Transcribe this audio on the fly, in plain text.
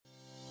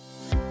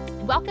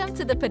Welcome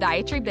to the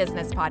Podiatry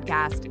Business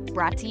Podcast,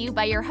 brought to you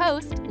by your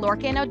host,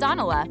 Lorcan O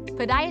Donaile,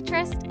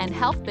 podiatrist and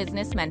health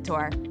business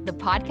mentor. The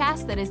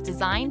podcast that is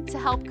designed to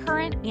help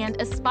current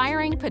and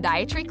aspiring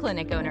podiatry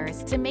clinic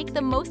owners to make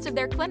the most of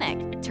their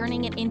clinic,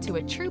 turning it into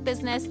a true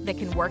business that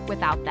can work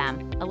without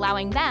them,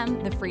 allowing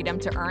them the freedom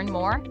to earn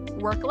more,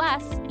 work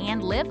less,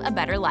 and live a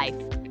better life.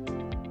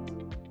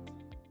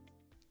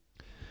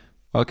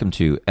 Welcome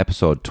to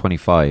episode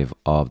 25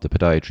 of the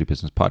Podiatry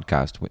Business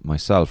Podcast with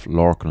myself,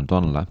 Lorcan O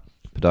Donaile,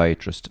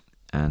 podiatrist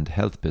and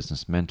health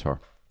business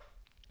mentor.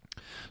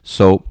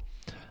 So,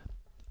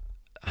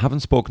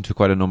 having spoken to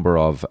quite a number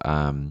of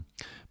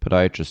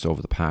podiatrists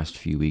over the past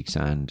few weeks,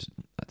 and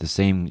the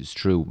same is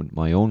true with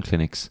my own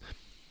clinics,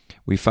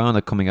 we found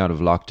that coming out of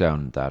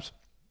lockdown that,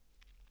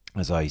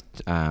 as I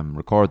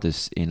record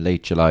this in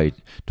late July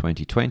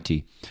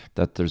 2020,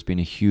 that there's been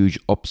a huge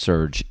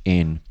upsurge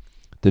in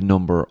the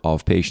number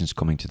of patients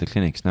coming to the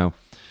clinics. Now,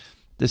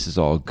 this is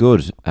all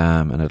good,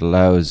 and it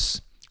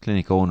allows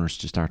clinic owners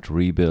to start to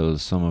rebuild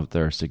some of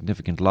their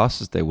significant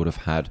losses they would have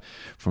had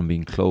from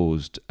being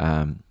closed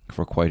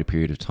for quite a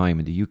period of time.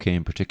 In the UK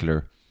in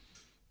particular,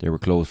 they were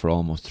closed for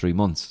almost 3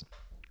 months.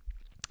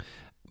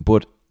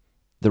 But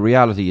the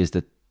reality is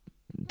that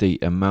the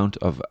amount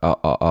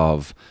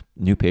of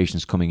new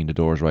patients coming in the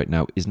doors right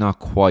now is not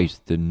quite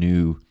the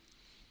new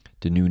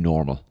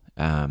normal.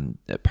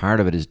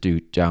 Part of it is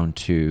down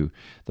to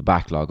the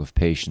backlog of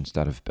patients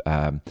that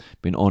have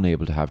been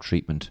unable to have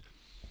treatment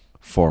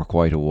for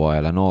quite a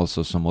while, and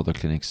also some other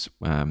clinics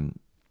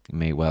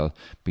may well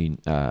be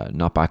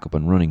not back up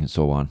and running and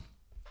so on.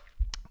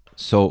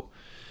 So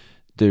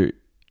the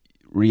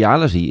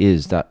reality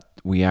is that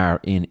we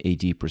are in a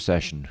deep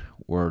recession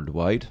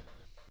worldwide,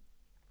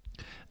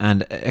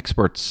 and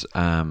experts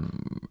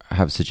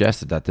have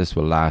suggested that this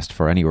will last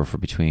for anywhere for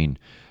between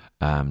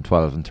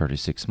 12 and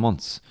 36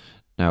 months.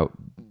 Now,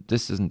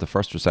 this isn't the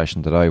first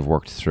recession that I've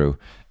worked through.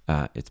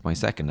 It's my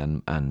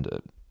second,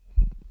 and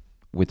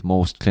with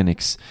most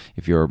clinics,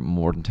 if you're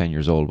more than 10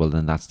 years old, well,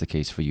 then that's the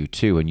case for you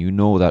too. And you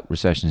know that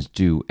recessions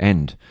do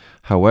end.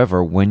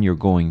 However, when you're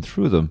going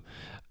through them,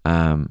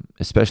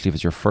 especially if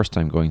it's your first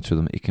time going through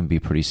them, it can be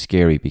pretty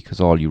scary, because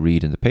all you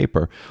read in the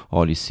paper,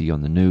 all you see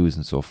on the news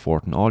and so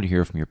forth, and all you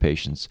hear from your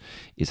patients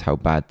is how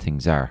bad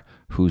things are.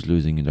 Who's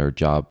losing their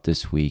job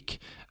this week,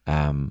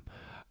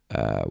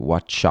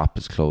 what shop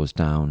is closed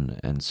down,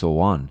 and so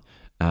on.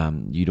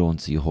 You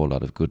don't see a whole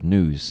lot of good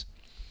news.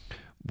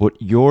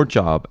 But your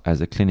job as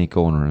a clinic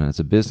owner and as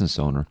a business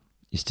owner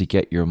is to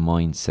get your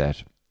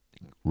mindset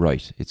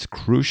right. It's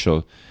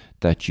crucial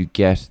that you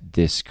get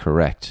this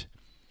correct.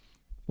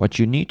 What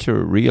you need to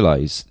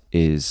realize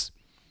is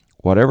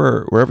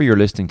wherever you're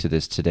listening to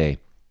this today,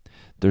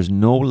 there's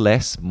no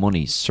less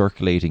money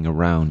circulating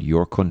around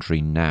your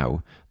country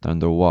now than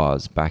there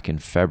was back in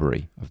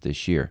February of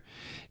this year.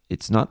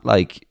 It's not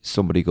like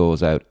somebody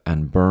goes out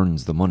and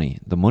burns the money.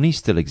 The money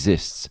still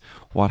exists.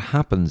 What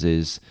happens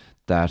is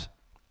that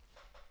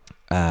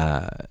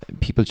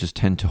people just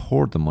tend to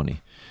hoard the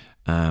money.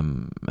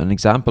 An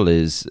example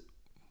is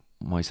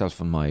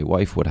myself and my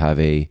wife would have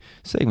a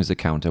savings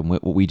account, and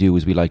what we do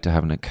is we like to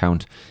have an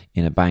account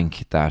in a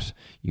bank that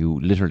you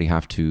literally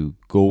have to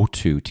go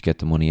to get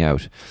the money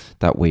out.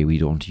 That way we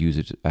don't use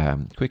it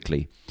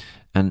quickly.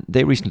 And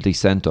they recently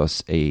sent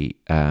us a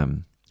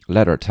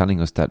letter telling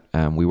us that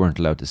we weren't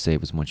allowed to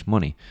save as much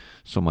money.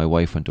 So my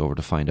wife went over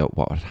to find out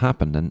what had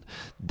happened, and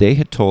they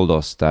had told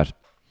us that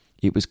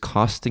it was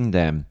costing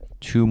them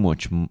too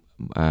much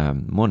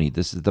money.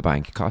 This is the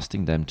bank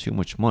costing them too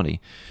much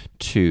money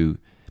to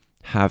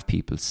have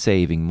people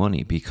saving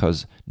money,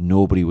 because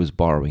nobody was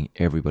borrowing,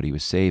 everybody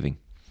was saving.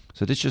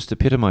 So this just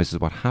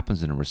epitomizes what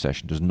happens in a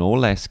recession. There's no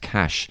less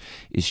cash.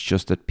 It's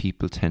just that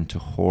people tend to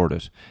hoard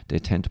it. They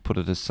tend to put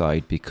it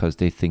aside because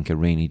they think a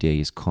rainy day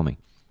is coming,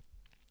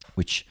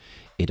 which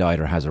it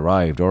either has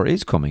arrived or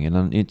is coming,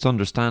 and it's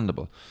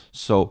understandable.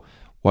 So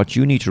what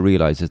you need to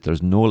realize is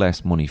there's no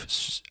less money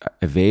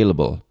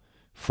available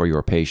for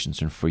your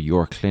patients and for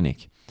your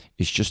clinic.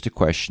 It's just a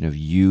question of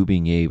you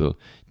being able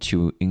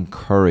to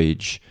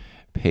encourage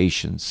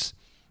patients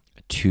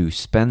to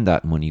spend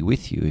that money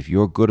with you. If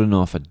you're good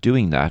enough at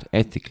doing that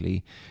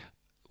ethically,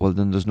 well,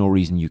 then there's no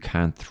reason you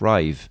can't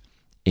thrive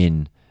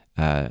in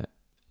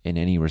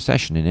any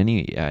recession, in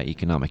any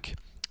economic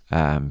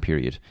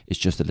period. It's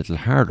just a little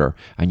harder,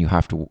 and you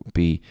have to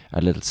be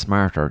a little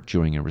smarter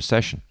during a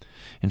recession.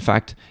 In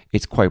fact,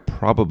 it's quite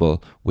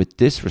probable with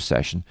this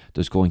recession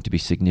there's going to be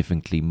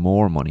significantly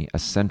more money,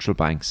 as central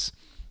banks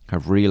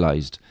have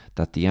realized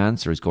that the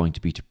answer is going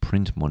to be to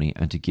print money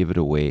and to give it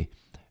away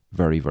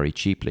very, very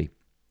cheaply.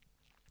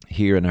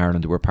 Here in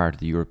Ireland, we're part of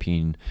the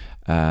European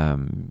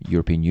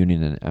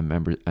Union and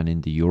member, and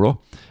in the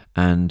Euro,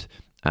 and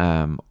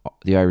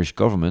the Irish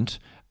government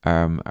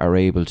are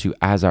able to,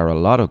 as are a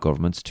lot of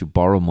governments, to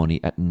borrow money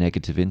at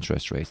negative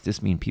interest rates.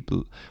 This means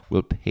people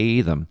will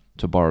pay them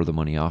to borrow the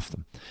money off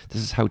them.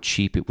 This is how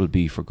cheap it will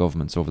be for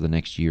governments over the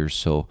next year or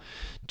so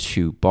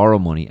to borrow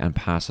money and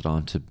pass it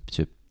on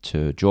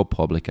to Joe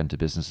Public and to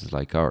businesses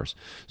like ours.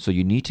 So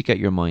you need to get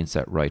your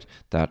mindset right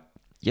that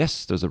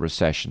yes, there's a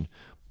recession,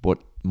 But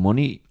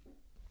money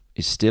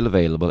is still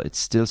available, it's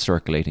still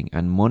circulating,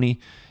 and money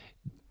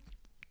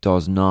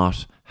does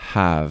not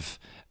have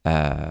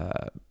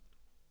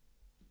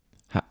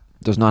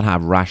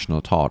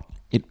rational thought.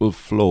 It will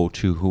flow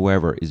to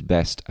whoever is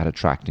best at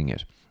attracting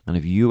it. And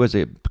if you as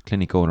a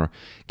clinic owner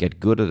get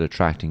good at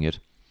attracting it,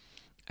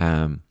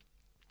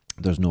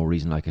 there's no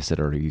reason, like I said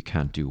earlier, you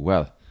can't do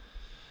well.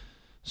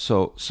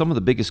 So some of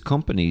the biggest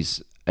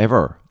companies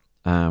ever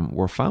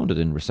were founded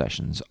in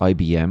recessions.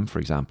 IBM, for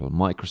example,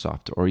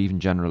 Microsoft, or even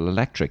General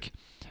Electric.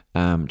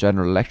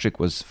 General Electric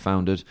was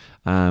founded,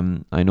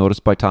 I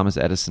noticed, by Thomas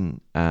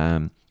Edison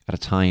at a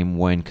time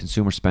when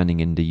consumer spending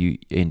in the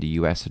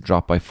US had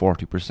dropped by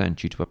 40%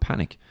 due to a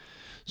panic.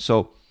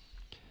 So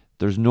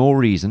there's no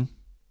reason,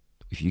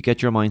 if you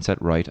get your mindset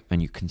right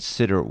and you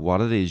consider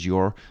what it is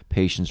your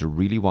patients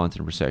really want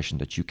in a recession,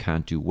 that you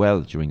can't do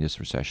well during this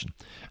recession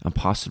and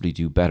possibly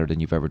do better than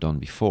you've ever done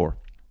before.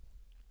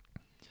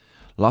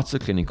 Lots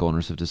of clinic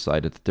owners have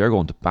decided that they're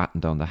going to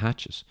batten down the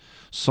hatches.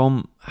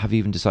 Some have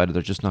even decided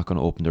they're just not going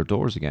to open their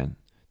doors again.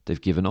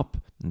 They've given up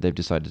and they've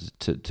decided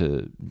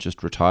to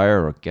just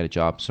retire or get a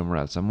job somewhere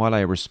else. And while I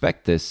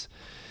respect this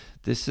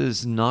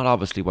is not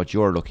obviously what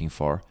you're looking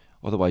for.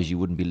 Otherwise, you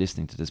wouldn't be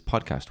listening to this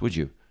podcast, would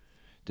you?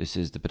 This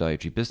is the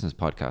Podiatry Business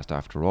Podcast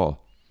after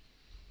all.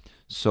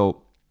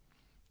 So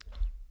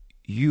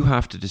you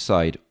have to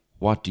decide,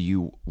 what do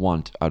you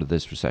want out of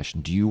this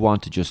recession? Do you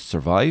want to just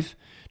survive?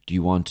 Do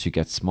you want to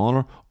get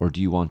smaller, or do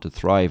you want to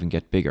thrive and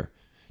get bigger?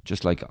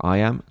 Just like I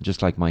am,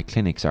 just like my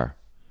clinics are.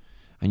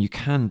 And you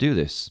can do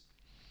this.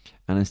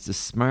 And it's the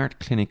smart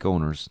clinic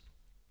owners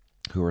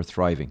who are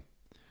thriving.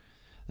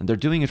 And they're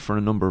doing it for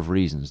a number of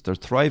reasons. They're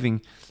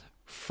thriving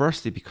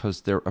firstly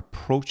because they're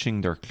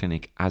approaching their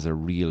clinic as a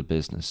real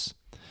business.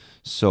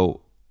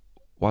 So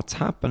what's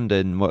happened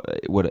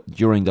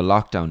during the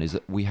lockdown is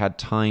that we had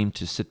time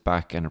to sit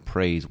back and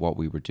appraise what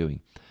we were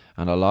doing.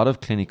 And a lot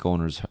of clinic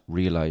owners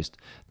realized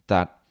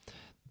that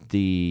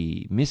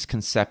the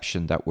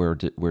misconception that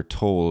we're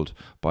told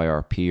by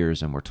our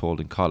peers and we're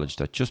told in college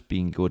that just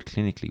being good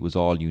clinically was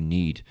all you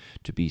need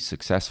to be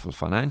successful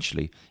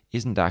financially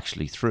isn't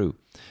actually true.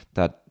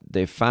 That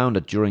they found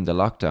that during the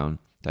lockdown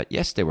that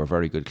yes, they were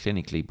very good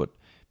clinically, but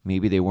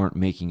maybe they weren't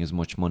making as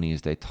much money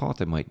as they thought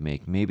they might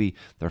make. Maybe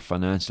their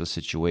financial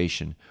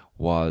situation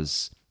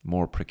was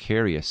more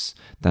precarious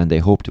than they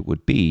hoped it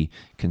would be,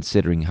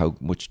 considering how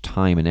much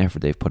time and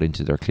effort they've put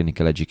into their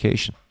clinical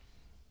education.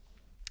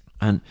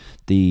 And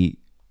the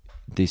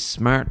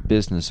smart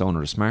business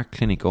owner, a smart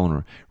clinic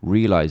owner,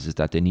 realizes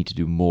that they need to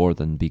do more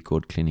than be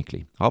good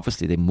clinically.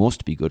 Obviously, they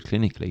must be good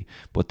clinically,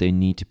 but they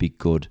need to be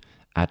good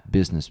at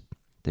business.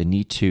 They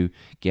need to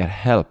get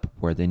help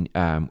where they,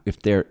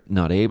 if they're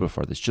not able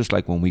for this. Just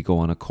like when we go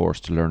on a course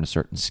to learn a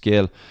certain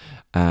skill,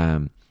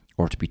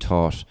 or to be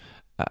taught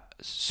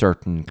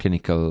certain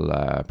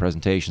clinical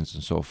presentations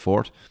and so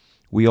forth,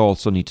 we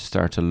also need to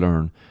start to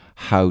learn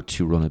how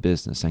to run a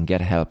business and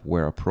get help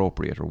where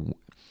appropriate.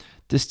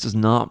 This does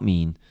not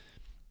mean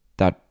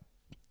that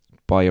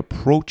by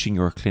approaching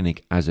your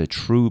clinic as a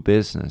true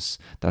business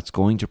that's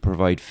going to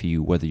provide for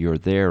you whether you're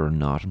there or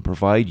not, and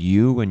provide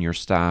you and your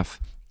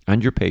staff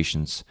and your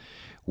patients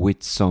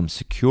with some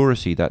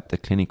security that the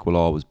clinic will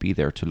always be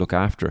there to look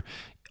after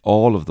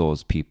all of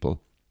those people,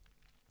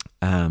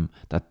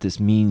 that this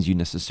means you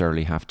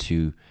necessarily have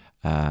to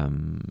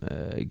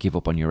give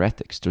up on your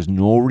ethics. There's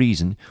no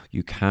reason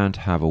you can't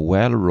have a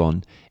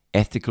well-run,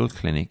 ethical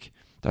clinic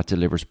that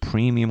delivers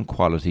premium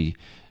quality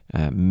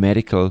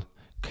medical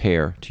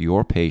care to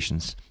your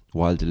patients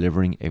while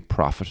delivering a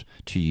profit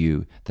to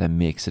you that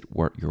makes it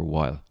worth your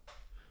while.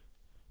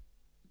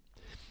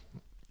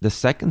 The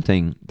second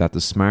thing that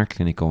the smart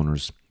clinic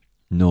owners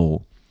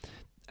know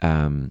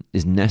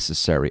is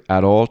necessary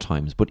at all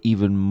times, but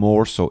even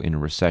more so in a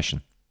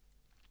recession,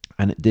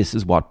 and this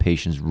is what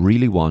patients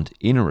really want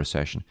in a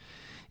recession,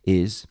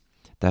 is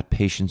that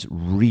patients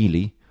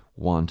really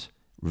want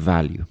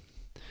value.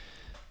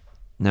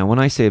 Now, when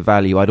I say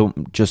value, I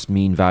don't just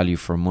mean value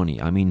for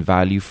money. I mean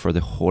value for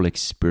the whole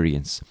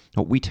experience.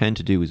 What we tend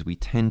to do is we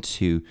tend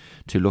to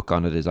look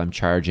on it as I'm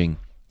charging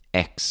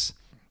X,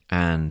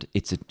 and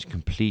it's a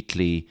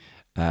completely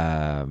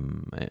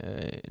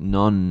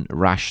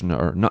non-rational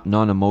or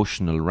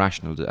non-emotional,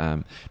 rational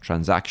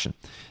transaction.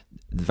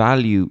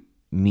 Value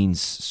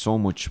means so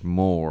much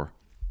more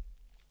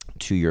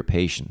to your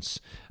patients.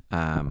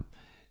 It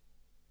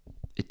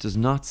does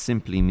not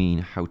simply mean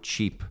how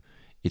cheap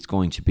it's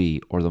going to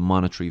be or the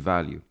monetary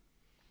value.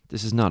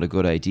 This is not a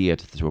good idea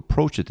to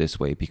approach it this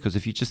way, because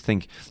if you just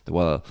think,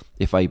 well,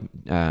 if I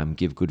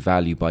give good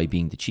value by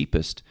being the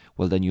cheapest,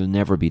 well, then you'll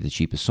never be the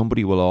cheapest.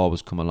 Somebody will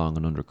always come along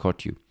and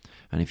undercut you.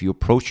 And if you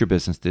approach your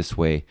business this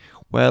way,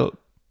 well,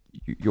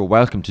 you're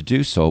welcome to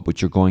do so,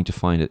 but you're going to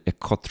find it a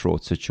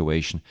cutthroat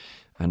situation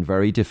and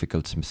very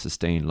difficult to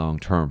sustain long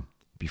term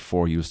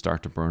before you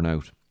start to burn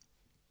out.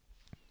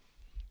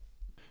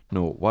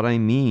 No, what I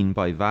mean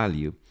by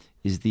value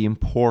is the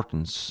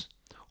importance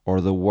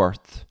or the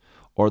worth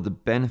or the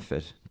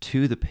benefit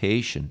to the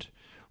patient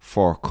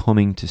for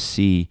coming to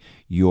see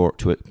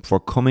for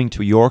coming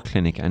to your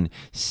clinic and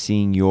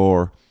seeing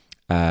your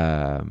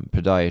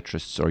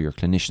podiatrists or your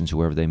clinicians,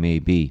 whoever they may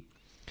be,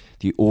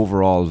 the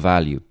overall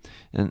value.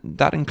 And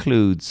that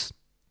includes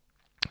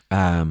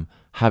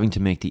having to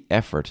make the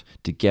effort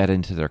to get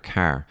into their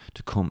car,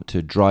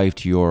 to drive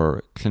to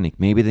your clinic.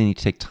 Maybe they need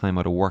to take time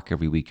out of work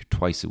every week or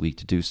twice a week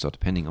to do so,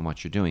 depending on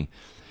what you're doing.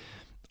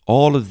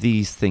 All of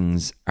these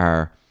things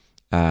are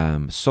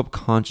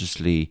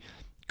subconsciously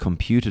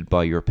computed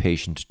by your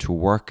patient to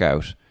work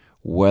out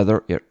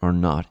whether it or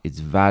not it's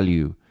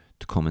value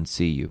to come and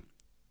see you,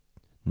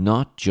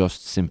 not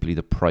just simply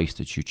the price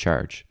that you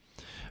charge.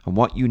 And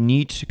what you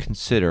need to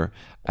consider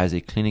as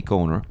a clinic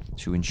owner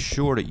to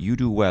ensure that you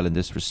do well in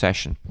this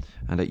recession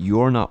and that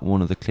you're not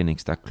one of the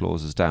clinics that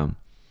closes down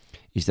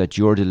is that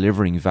you're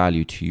delivering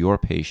value to your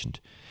patient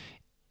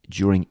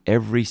during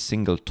every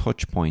single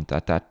touch point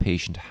that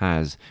patient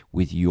has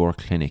with your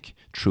clinic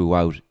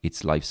throughout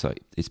its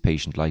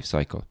patient life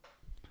cycle.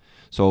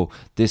 So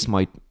this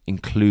might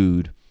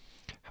include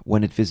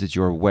when it visits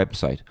your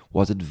website.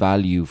 Was it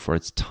value for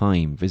its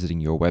time visiting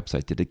your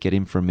website? Did it get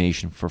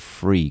information for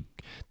free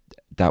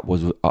that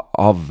was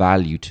of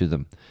value to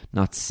them?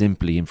 Not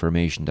simply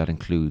information that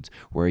includes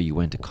where you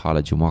went to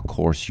college and what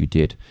course you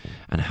did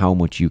and how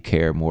much you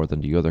care more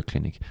than the other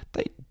clinic.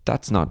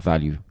 That's not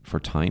value for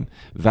time.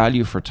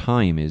 Value for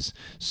time is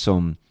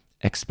some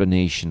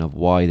explanation of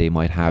why they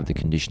might have the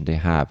condition they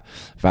have.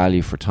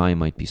 Value for time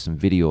might be some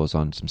videos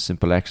on some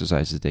simple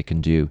exercises they can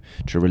do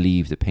to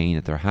relieve the pain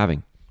that they're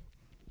having.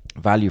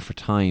 Value for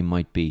time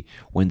might be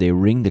when they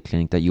ring the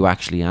clinic that you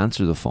actually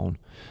answer the phone,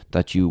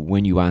 that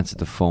when you answer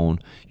the phone,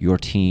 your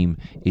team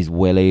is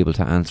well able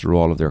to answer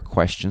all of their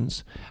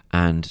questions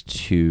and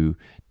to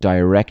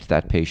direct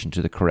that patient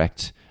to the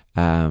correct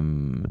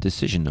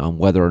decision on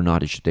whether or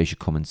not they should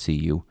come and see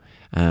you.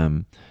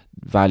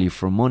 Value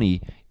for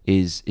money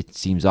is, it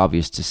seems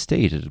obvious to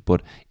state it,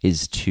 but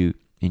is to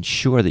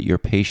ensure that your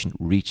patient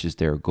reaches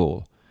their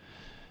goal.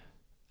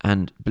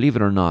 And believe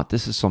it or not,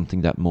 this is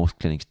something that most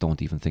clinics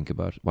don't even think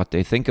about. What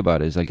they think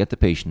about is, I'll get the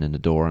patient in the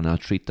door and I'll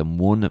treat them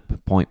one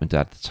appointment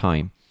at a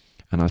time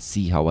and I'll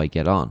see how I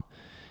get on.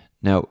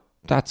 Now,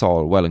 that's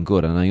all well and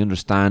good, and I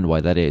understand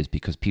why that is,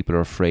 because people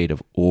are afraid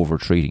of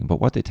over-treating. But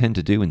what they tend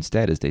to do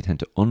instead is they tend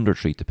to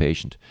under-treat the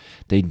patient.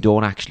 They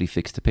don't actually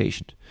fix the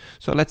patient.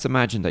 So let's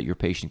imagine that your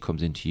patient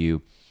comes into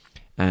you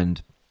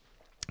and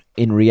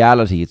in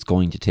reality, it's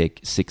going to take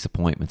 6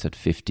 appointments at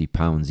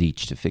 £50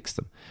 each to fix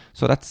them.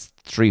 So that's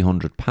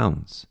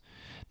 £300.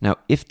 Now,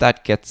 if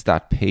that gets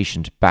that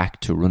patient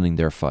back to running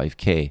their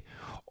 5K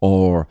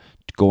or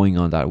going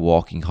on that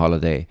walking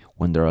holiday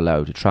when they're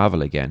allowed to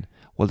travel again,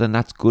 well, then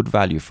that's good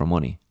value for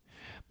money.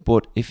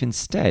 But if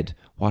instead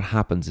what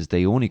happens is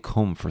they only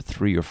come for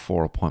 3 or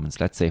 4 appointments,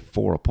 let's say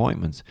 4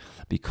 appointments,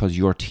 because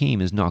your team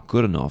is not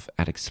good enough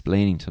at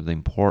explaining to them the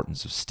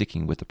importance of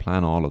sticking with the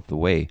plan all of the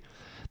way,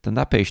 then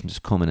that patient is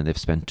coming and they've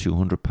spent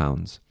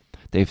 £200.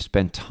 They've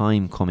spent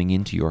time coming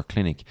into your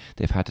clinic.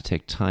 They've had to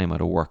take time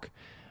out of work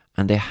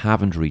and they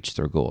haven't reached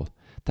their goal.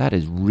 That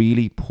is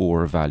really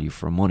poor value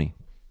for money.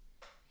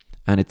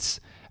 And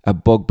it's a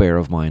bugbear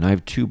of mine. I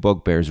have 2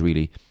 bugbears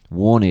really.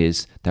 One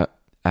is that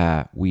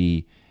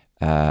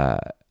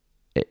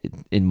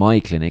in my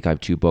clinic, I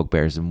have 2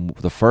 bugbears. And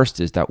the first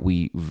is that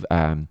we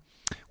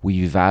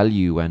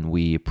value and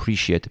we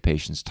appreciate the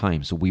patient's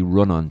time. So we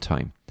run on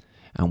time.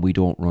 And we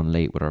don't run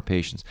late with our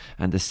patients.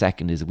 And the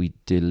second is we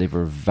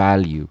deliver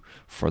value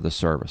for the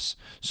service.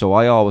 So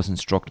I always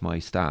instruct my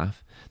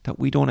staff that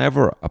we don't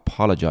ever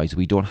apologize.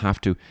 We don't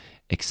have to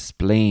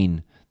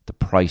explain the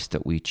price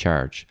that we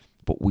charge,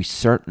 but we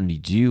certainly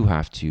do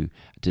have to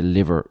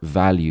deliver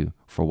value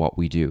for what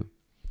we do.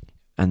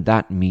 And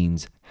that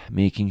means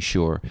making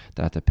sure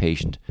that the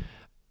patient,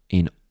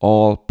 in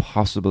all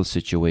possible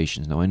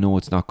situations, now I know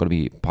it's not going to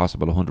be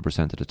possible 100%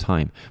 of the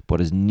time,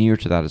 but as near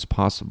to that as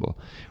possible,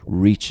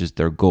 reaches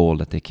their goal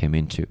that they came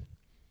into.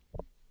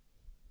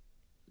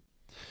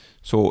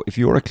 So if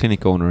you're a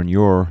clinic owner and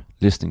you're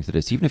listening to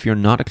this, even if you're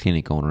not a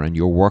clinic owner and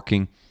you're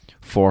working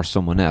for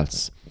someone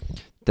else,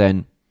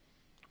 then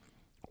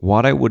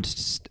what I would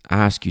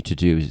ask you to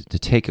do is to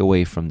take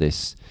away from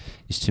this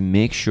is to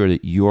make sure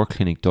that your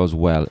clinic does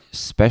well,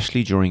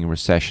 especially during a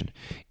recession,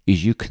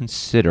 is you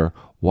consider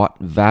what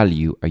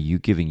value are you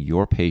giving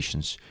your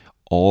patients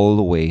all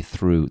the way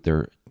through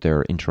their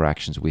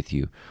interactions with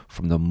you,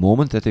 from the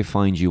moment that they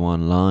find you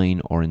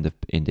online or in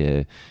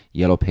the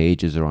yellow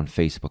pages or on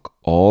Facebook,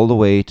 all the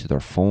way to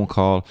their phone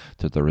call,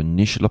 to their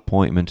initial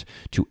appointment,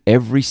 to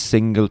every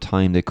single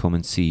time they come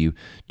and see you,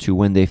 to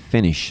when they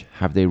finish,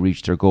 have they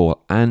reached their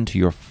goal, and to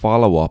your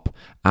follow-up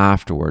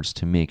afterwards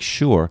to make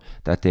sure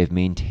that they've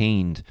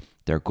maintained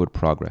their good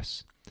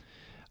progress.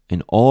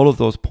 In all of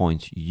those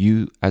points,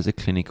 you as a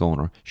clinic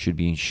owner should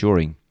be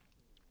ensuring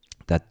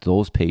that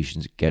those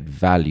patients get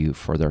value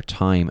for their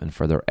time and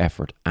for their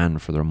effort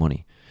and for their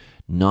money.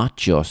 Not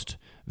just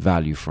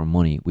value for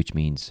money, which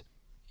means,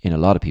 in a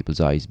lot of people's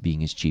eyes,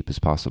 being as cheap as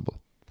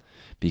possible.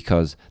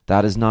 Because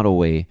that is not a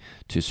way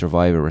to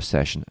survive a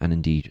recession and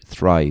indeed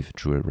thrive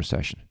through a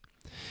recession.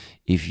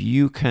 if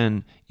you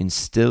can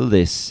instill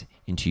this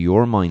into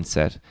your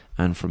mindset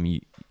and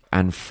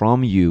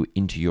from you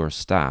into your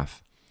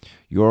staff,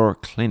 your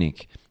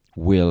clinic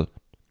will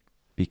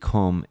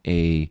become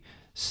a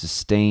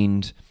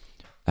sustained,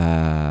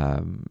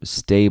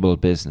 stable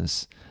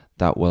business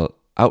that will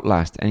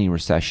outlast any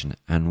recession,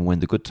 and when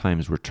the good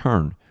times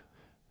return,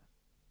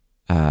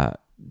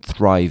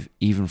 thrive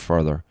even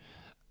further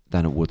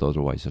than it would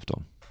otherwise have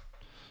done.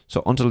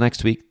 So until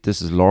next week,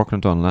 this is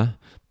Lorcan O Donaile,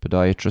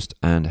 podiatrist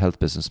and health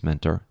business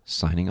mentor,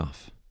 signing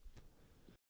off.